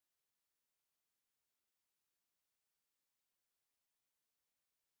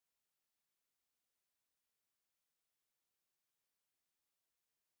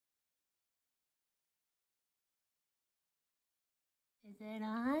it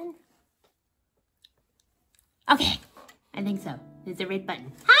on? Okay, I think so. There's a red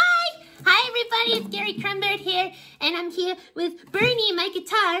button. Hi! Hi everybody, it's Gary Krumbert here, and I'm here with Bernie, my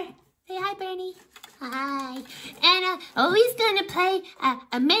guitar. Say hi, Bernie. Hi. And he's gonna play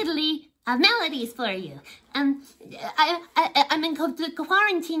a medley of melodies for you. I'm in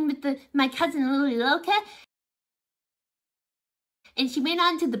quarantine with my cousin Lilly Loca. And she went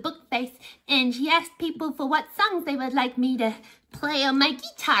on to the book face and she asked people for what songs they would like me to play on my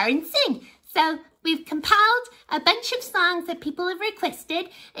guitar and sing. So we've compiled a bunch of songs that people have requested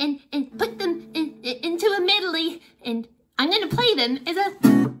and put them into a medley, and I'm going to play them as a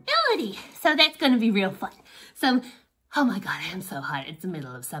melody. So that's going to be real fun. So, oh my God, I am so hot. It's the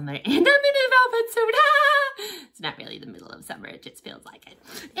middle of summer and I'm in a velvet suit. It's not really the middle of summer. It just feels like it.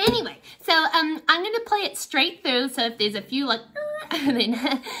 Anyway, so I'm going to play it straight through. So if there's a few like, then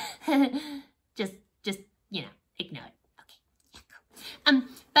just, you know, ignore it. Okay. Yeah, cool.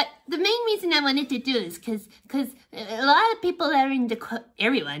 But the main reason I wanted to do this because a lot of people are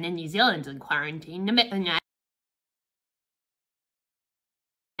everyone in New Zealand's in quarantine.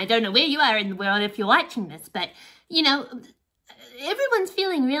 I don't know where you are in the world if you're watching this, but, you know, everyone's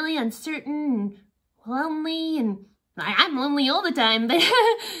feeling really uncertain and lonely, and I'm lonely all the time, but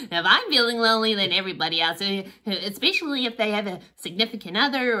if I'm feeling lonely, then everybody else, especially if they have a significant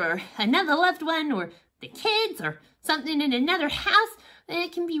other or another loved one or the kids or something in another house, then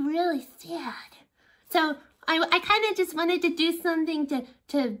it can be really sad. So I kind of just wanted to do something to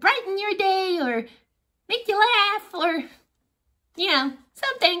brighten your day or make you laugh or, you know,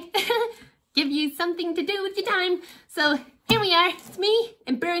 something. Give you something to do with your time. So here we are. It's me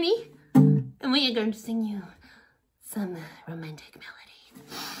and Bernie. And we are going to sing you some romantic melodies.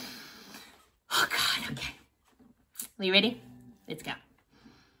 Oh God, okay. Are you ready? Let's go.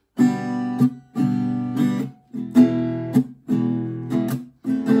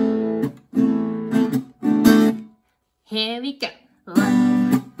 Here we go.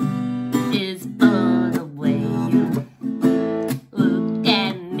 Love is all the way you look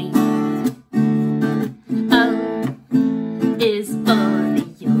at me. Oh, is for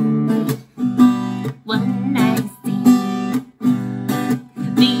the only one I see.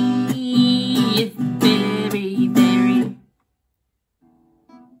 Me is very, very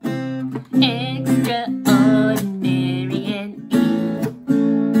extraordinary, and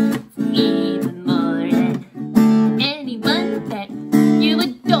even more than anyone that you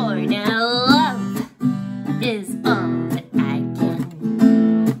adore. Now love is all that I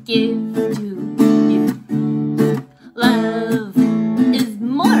can give to you. Love is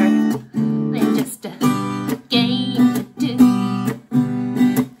more than just a game to do.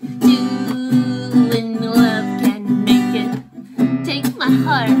 You and love can make it. Take my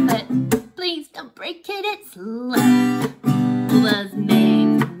heart, but please don't break it. It's love was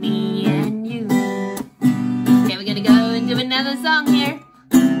made for me and you. Okay, we're gonna go and do another song here.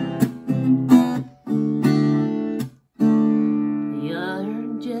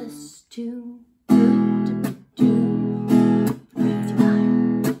 You're just too good to be true. Yes, you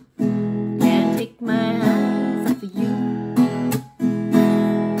are. Can't take my eyes off of you.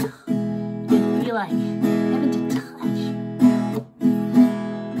 You feel like having to touch.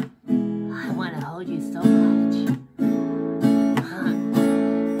 I want to hold you so much.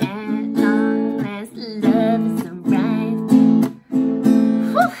 As long as love is arrived.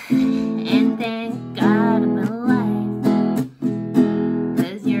 And thank God I'm alive.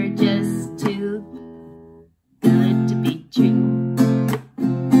 'Cause you're just too good to be true.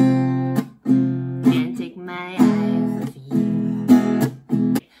 Can't take my eyes off you.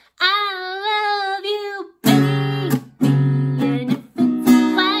 I love you, baby. And if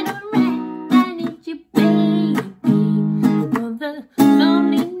it's quite alright, I need you, baby. For the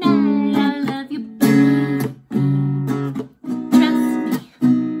lonely night, I love you, baby. Trust me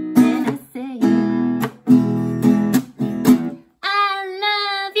when I say I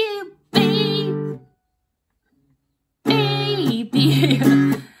love you, baby.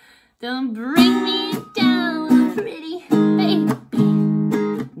 Don't bring me down, pretty baby.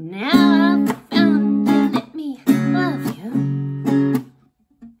 Now I've found you, let me love you.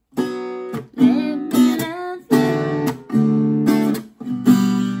 Let me love you.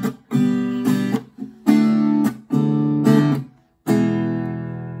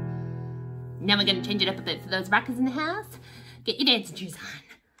 Now we're going to change it up a bit for those rockers in the house. Get your dancing shoes on.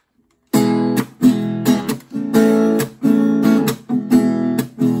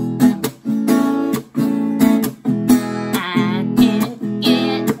 I can't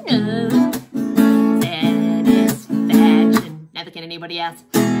get no satisfaction. Neither can anybody else.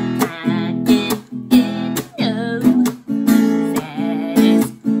 I can't get no satisfaction.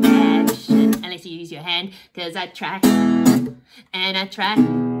 again, 'cause I try, and I try,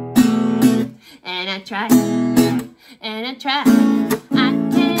 and I try, and I try. I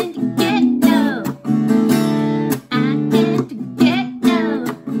tend to get no. I tend to get no.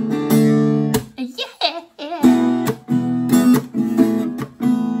 Yeah.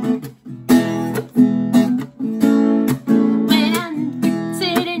 When I'm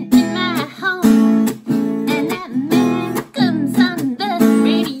sitting in my home and that man comes on the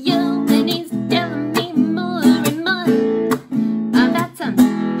radio and he's telling me more and more about some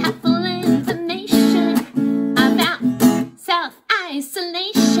helpful information about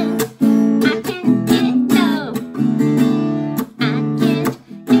self-isolation. I can't get no. I can't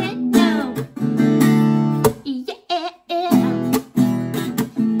get no. Yeah.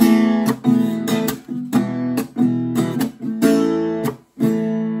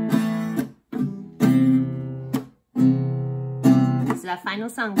 This is our final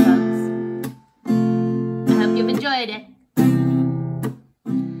song, folks. I hope you've enjoyed it.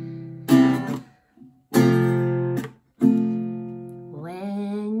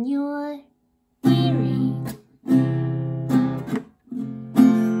 When you're weary,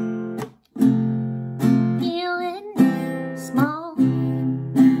 feeling small,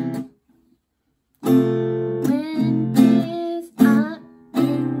 when tears are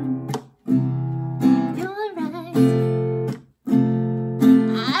in your eyes,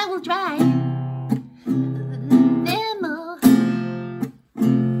 I will dry them all.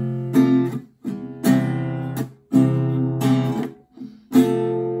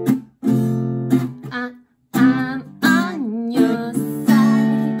 I'm on your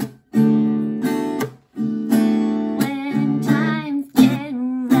side when times get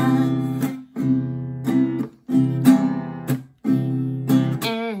rough,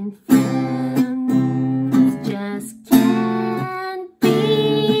 and friends just can't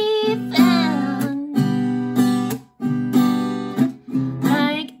be found.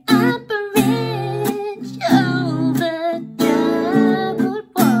 Like a bridge over troubled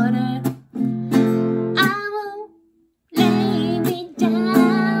water, I won't lay me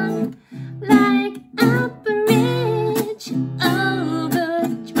down. Like a bridge over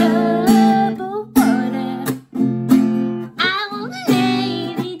troubled water, I won't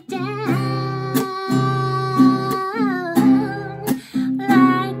lay me down.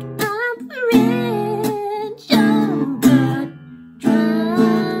 Like a bridge over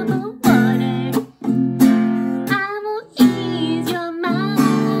troubled water, I will ease your mind.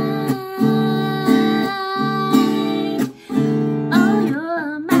 Oh,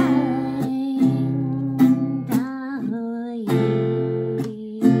 your mind, I'll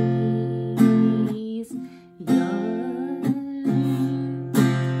ease your mind.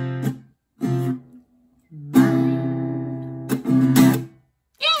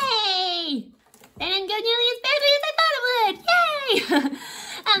 Yay! That didn't go nearly as badly as I thought it would. Yay!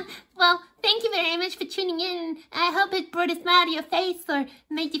 Well, thank you very much for tuning in. I hope it brought a smile to your face or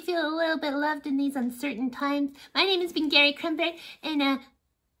made you feel a little bit loved in these uncertain times. My name has been Krumbert, and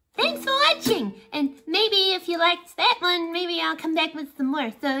thanks for watching. And maybe if you liked that one, maybe I'll come back with some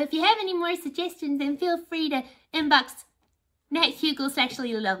more. So if you have any more suggestions, then feel free to inbox Nat Hugill /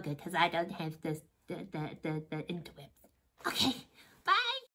 Loca, because I don't have the interwebs. Okay.